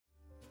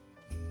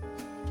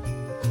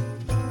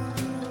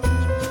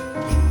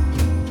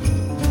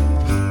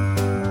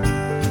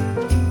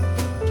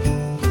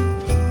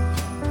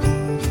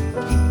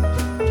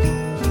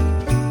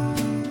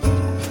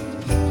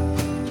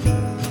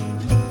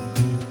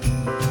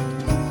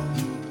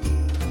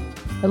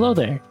Hello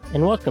there,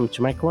 and welcome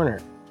to my corner.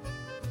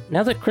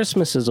 Now that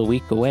Christmas is a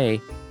week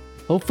away,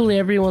 hopefully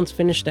everyone's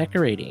finished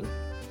decorating,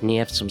 and you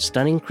have some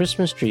stunning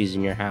Christmas trees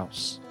in your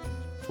house.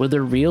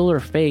 Whether real or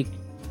fake,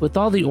 with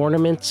all the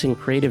ornaments and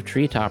creative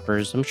tree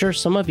toppers, I'm sure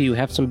some of you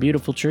have some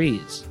beautiful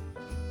trees.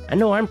 I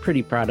know I'm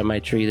pretty proud of my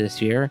tree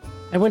this year.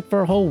 I went for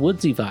a whole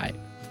woodsy vibe,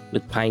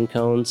 with pine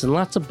cones and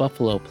lots of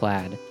buffalo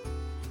plaid.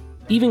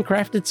 Even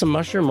crafted some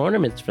mushroom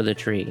ornaments for the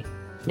tree.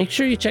 Make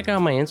sure you check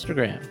out my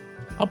Instagram.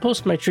 I'll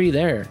post my tree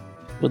there.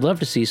 Would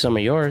love to see some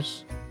of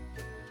yours.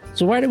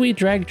 So why do we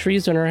drag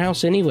trees in our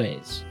house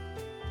anyways?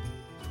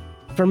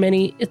 For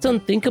many, it's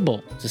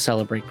unthinkable to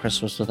celebrate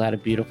Christmas without a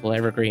beautiful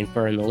evergreen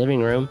fir in the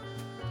living room,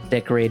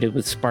 decorated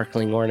with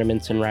sparkling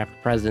ornaments and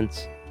wrapped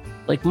presents.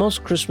 Like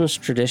most Christmas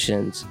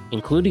traditions,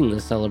 including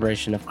the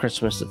celebration of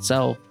Christmas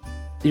itself,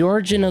 the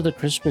origin of the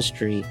Christmas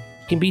tree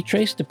can be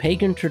traced to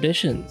pagan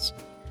traditions.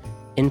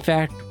 In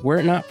fact, were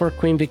it not for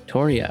Queen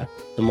Victoria,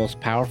 the most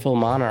powerful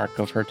monarch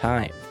of her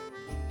time,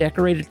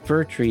 decorated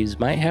fir trees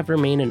might have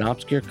remained an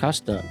obscure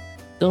custom,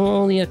 though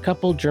only a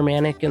couple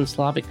Germanic and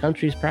Slavic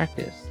countries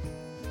practiced.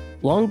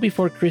 Long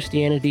before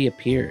Christianity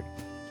appeared,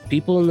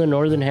 people in the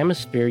Northern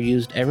Hemisphere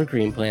used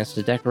evergreen plants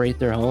to decorate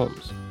their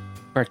homes,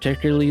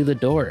 particularly the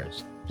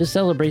doors, to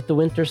celebrate the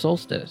winter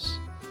solstice.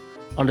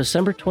 On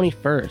December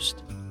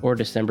 21st, or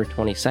December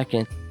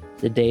 22nd,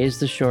 the day is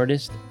the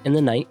shortest and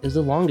the night is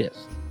the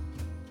longest.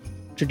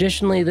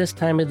 Traditionally, this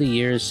time of the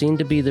year is seen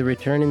to be the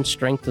return in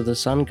strength of the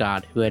sun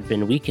god who had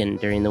been weakened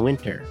during the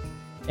winter,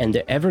 and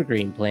the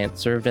evergreen plant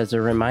served as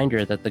a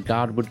reminder that the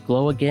god would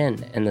glow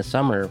again and the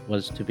summer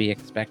was to be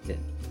expected.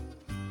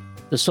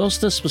 The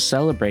solstice was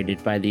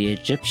celebrated by the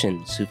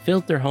Egyptians, who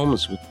filled their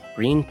homes with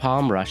green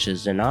palm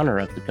rushes in honor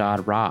of the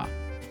god Ra,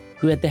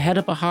 who had the head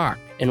of a hawk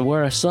and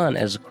wore a sun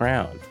as a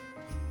crown.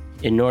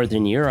 In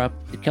Northern Europe,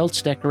 the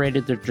Celts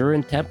decorated their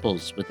Druid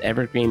temples with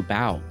evergreen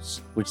boughs,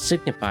 which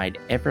signified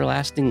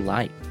everlasting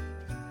life.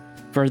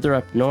 Further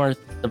up north,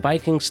 the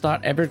Vikings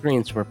thought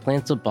evergreens were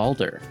plants of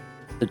Balder,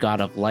 the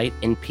god of light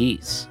and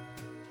peace.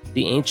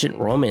 The ancient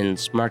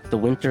Romans marked the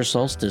winter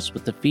solstice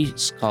with a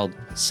feast called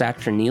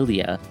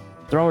Saturnalia,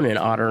 thrown in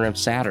honor of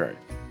Saturn,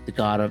 the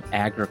god of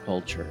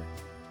agriculture,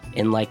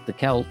 and like the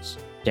Celts,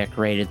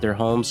 decorated their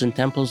homes and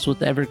temples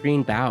with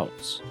evergreen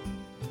boughs.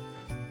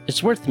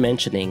 It's worth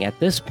mentioning at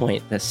this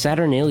point that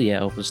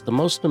Saturnalia was the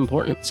most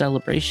important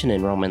celebration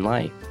in Roman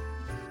life.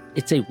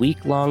 It's a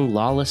week-long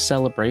lawless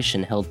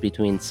celebration held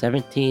between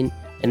 17th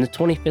and the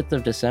 25th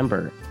of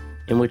December,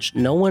 in which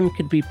no one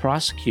could be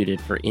prosecuted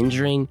for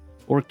injuring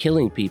or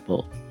killing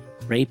people,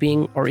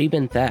 raping, or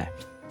even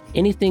theft.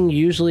 Anything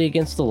usually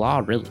against the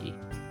law, really.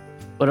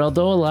 But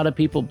although a lot of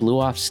people blew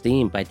off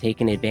steam by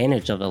taking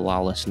advantage of the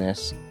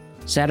lawlessness,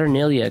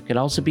 Saturnalia could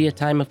also be a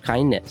time of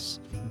kindness.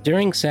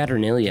 During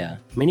Saturnalia,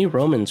 many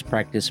Romans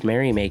practiced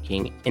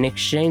merrymaking in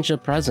exchange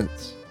of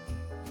presents.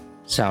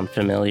 Sound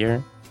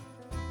familiar?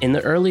 In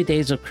the early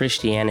days of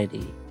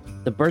Christianity,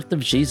 the birth of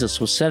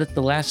Jesus was set at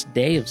the last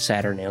day of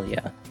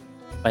Saturnalia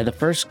by the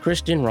first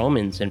Christian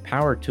Romans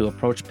empowered to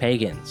approach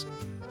pagans,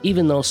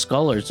 even though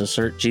scholars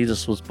assert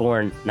Jesus was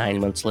born 9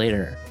 months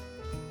later.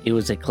 It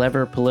was a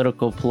clever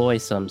political ploy,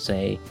 some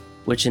say,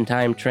 which in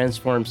time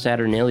transformed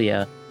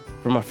Saturnalia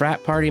from a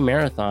frat party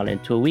marathon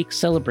into a week's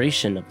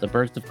celebration of the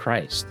birth of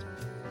Christ.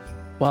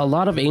 While a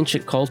lot of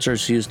ancient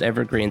cultures used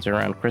evergreens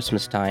around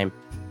Christmas time,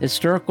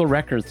 historical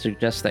records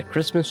suggest that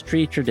Christmas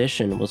tree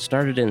tradition was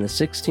started in the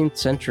 16th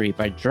century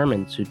by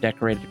Germans who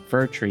decorated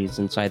fir trees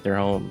inside their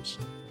homes.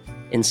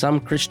 In some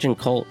Christian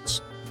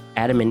cults,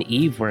 Adam and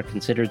Eve were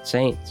considered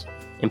saints,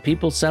 and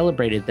people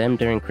celebrated them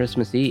during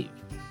Christmas Eve.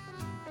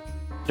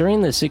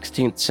 During the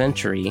 16th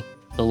century,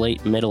 the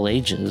late Middle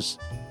Ages,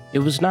 it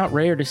was not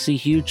rare to see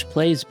huge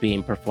plays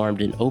being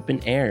performed in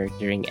open air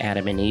during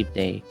Adam and Eve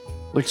Day,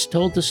 which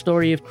told the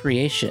story of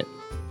creation.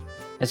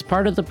 As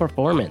part of the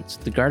performance,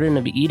 the Garden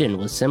of Eden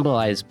was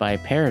symbolized by a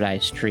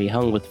paradise tree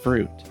hung with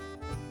fruit.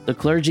 The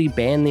clergy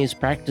banned these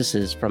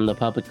practices from the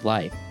public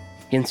life,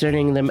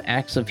 considering them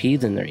acts of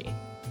heathenry,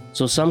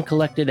 so some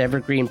collected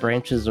evergreen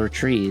branches or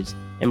trees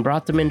and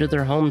brought them into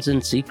their homes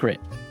in secret.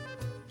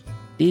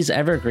 These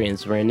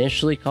evergreens were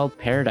initially called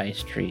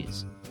paradise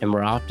trees, and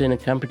were often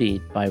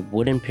accompanied by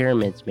wooden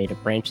pyramids made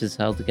of branches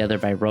held together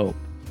by rope.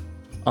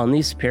 On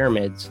these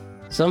pyramids,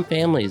 some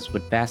families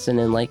would fasten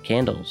and light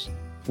candles,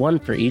 one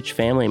for each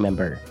family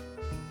member.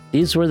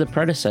 These were the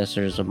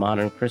predecessors of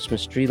modern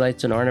Christmas tree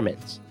lights and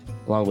ornaments,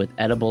 along with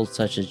edibles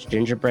such as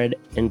gingerbread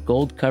and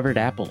gold-covered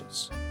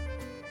apples.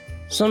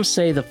 Some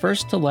say the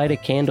first to light a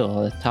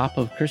candle at the top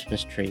of a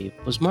Christmas tree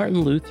was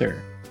Martin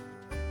Luther.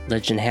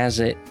 Legend has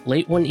it,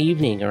 late one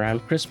evening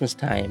around Christmas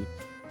time,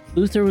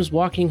 Luther was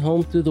walking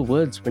home through the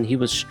woods when he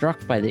was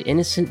struck by the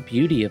innocent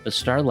beauty of a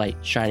starlight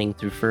shining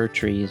through fir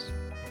trees.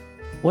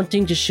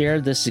 Wanting to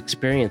share this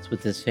experience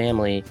with his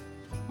family,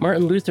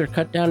 Martin Luther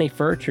cut down a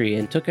fir tree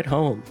and took it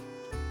home.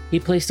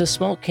 He placed a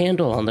small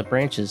candle on the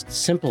branches to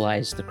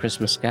symbolize the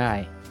Christmas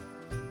sky.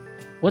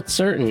 What's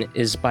certain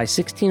is by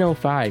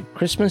 1605,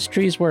 Christmas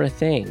trees were a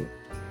thing,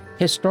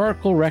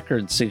 Historical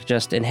records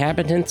suggest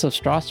inhabitants of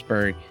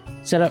Strasbourg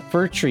set up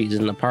fir trees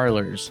in the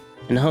parlors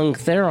and hung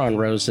Theron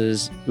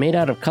roses made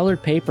out of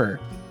colored paper,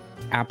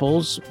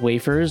 apples,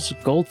 wafers,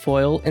 gold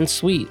foil, and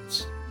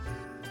sweets.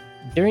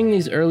 During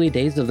these early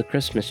days of the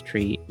Christmas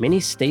tree,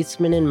 many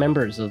statesmen and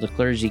members of the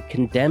clergy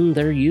condemned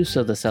their use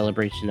of the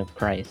celebration of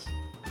Christ.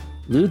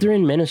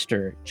 Lutheran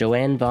minister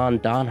Johann von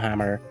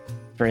Donhammer,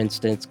 for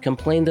instance,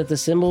 complained that the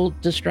symbol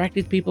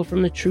distracted people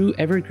from the true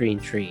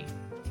evergreen tree,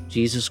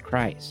 Jesus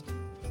Christ.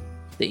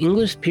 The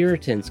English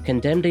Puritans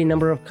condemned a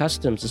number of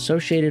customs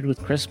associated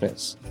with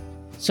Christmas,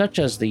 such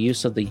as the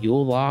use of the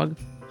Yule log,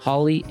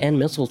 holly, and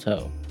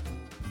mistletoe.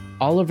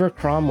 Oliver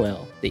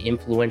Cromwell, the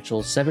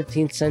influential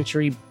 17th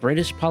century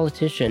British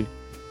politician,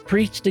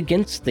 preached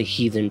against the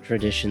heathen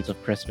traditions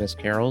of Christmas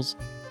carols,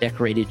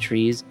 decorated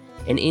trees,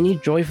 and any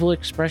joyful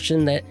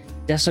expression that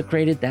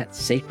desecrated that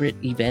sacred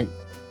event.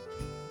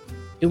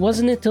 It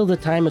wasn't until the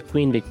time of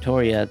Queen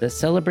Victoria that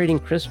celebrating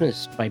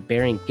Christmas by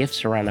bearing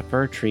gifts around a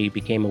fir tree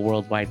became a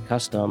worldwide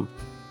custom.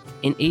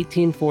 In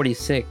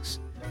 1846,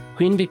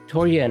 Queen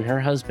Victoria and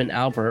her husband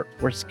Albert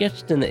were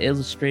sketched in the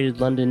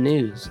Illustrated London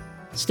News,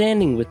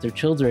 standing with their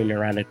children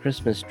around a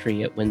Christmas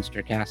tree at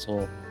Windsor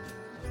Castle.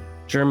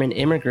 German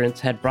immigrants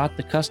had brought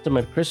the custom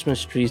of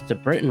Christmas trees to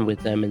Britain with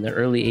them in the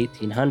early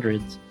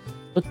 1800s,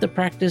 but the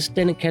practice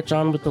didn't catch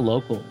on with the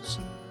locals.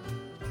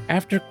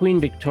 After Queen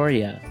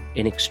Victoria,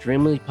 an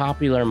extremely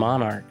popular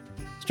monarch,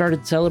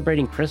 started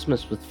celebrating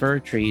Christmas with fir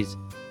trees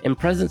and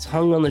presents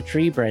hung on the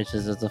tree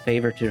branches as a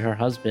favor to her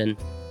husband,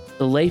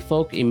 the lay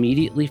folk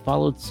immediately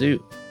followed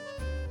suit.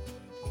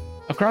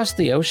 Across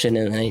the ocean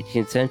in the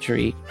 19th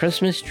century,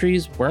 Christmas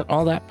trees weren't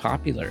all that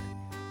popular,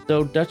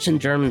 though Dutch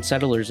and German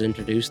settlers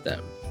introduced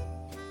them.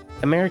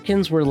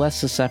 Americans were less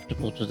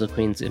susceptible to the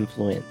Queen's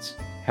influence.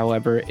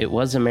 However, it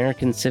was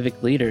American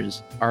civic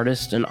leaders,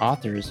 artists, and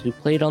authors who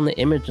played on the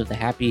image of the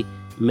happy,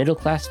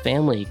 middle-class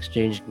family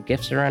exchanging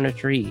gifts around a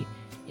tree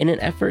in an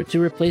effort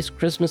to replace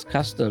Christmas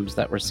customs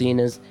that were seen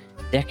as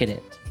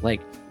decadent,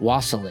 like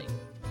wassailing.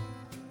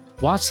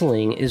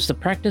 Wassailing is the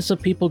practice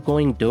of people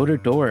going door to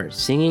door,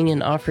 singing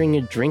and offering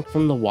a drink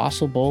from the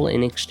wassail bowl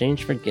in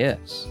exchange for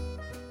gifts.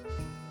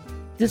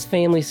 This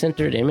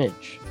family-centered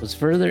image was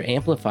further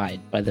amplified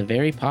by the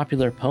very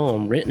popular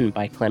poem written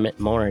by Clement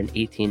Moore in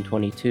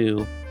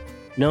 1822,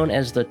 known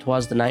as the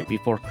 "'Twas the Night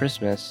Before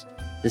Christmas."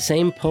 The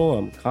same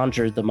poem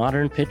conjured the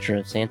modern picture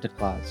of Santa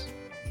Claus.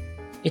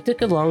 It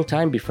took a long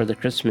time before the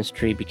Christmas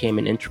tree became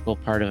an integral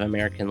part of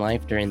American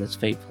life during this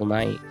fateful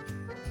night.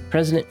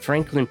 President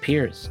Franklin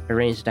Pierce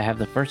arranged to have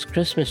the first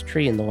Christmas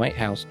tree in the White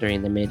House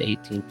during the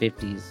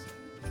mid-1850s.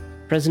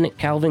 President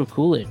Calvin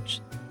Coolidge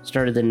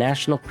started the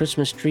National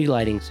Christmas Tree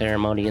Lighting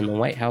Ceremony in the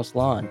White House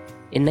lawn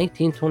in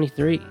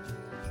 1923.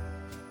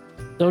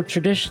 Though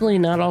traditionally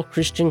not all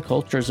Christian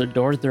cultures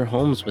adored their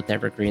homes with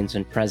evergreens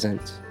and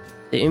presents,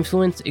 the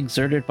influence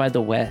exerted by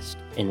the West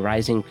and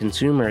rising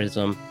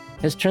consumerism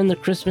has turned the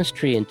Christmas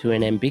tree into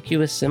an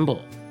ambiguous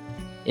symbol.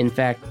 In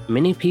fact,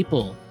 many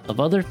people of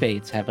other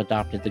faiths have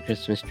adopted the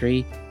Christmas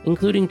tree,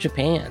 including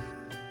Japan.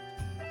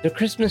 The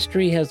Christmas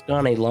tree has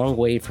gone a long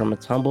way from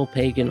its humble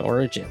pagan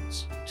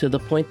origins, to the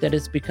point that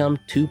it's become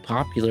too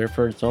popular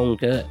for its own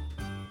good.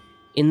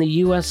 In the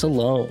US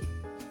alone,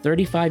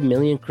 35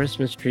 million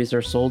Christmas trees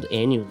are sold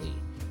annually,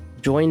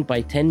 joined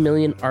by 10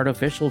 million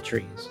artificial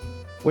trees,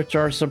 which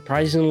are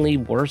surprisingly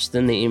worse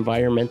than the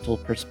environmental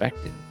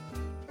perspective.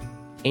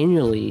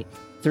 Annually,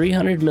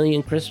 300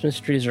 million Christmas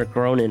trees are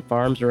grown in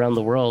farms around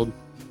the world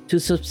to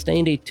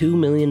sustain a $2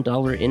 million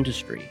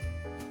industry.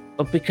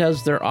 But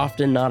because they're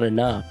often not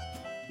enough,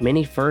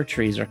 many fir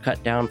trees are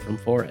cut down from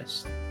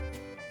forests.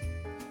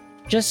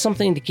 Just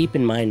something to keep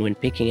in mind when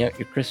picking out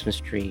your Christmas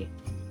tree.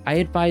 I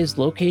advise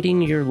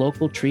locating your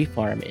local tree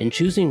farm and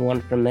choosing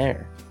one from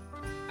there.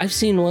 I've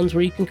seen ones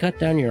where you can cut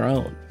down your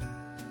own.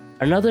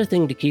 Another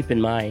thing to keep in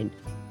mind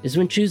is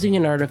when choosing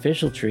an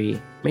artificial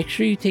tree, make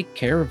sure you take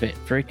care of it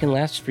for it can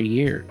last for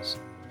years.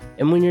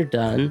 And when you're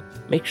done,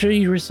 make sure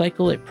you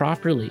recycle it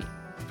properly,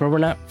 for we're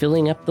not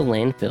filling up the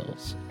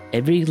landfills.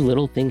 Every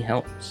little thing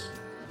helps.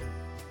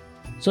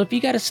 So if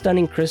you got a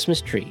stunning Christmas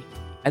tree,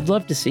 I'd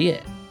love to see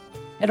it.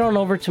 Head on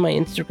over to my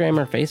Instagram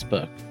or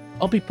Facebook.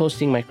 I'll be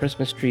posting my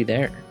Christmas tree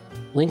there.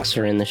 Links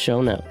are in the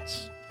show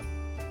notes.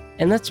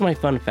 And that's my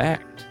fun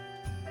fact.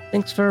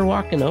 Thanks for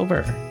walking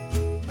over.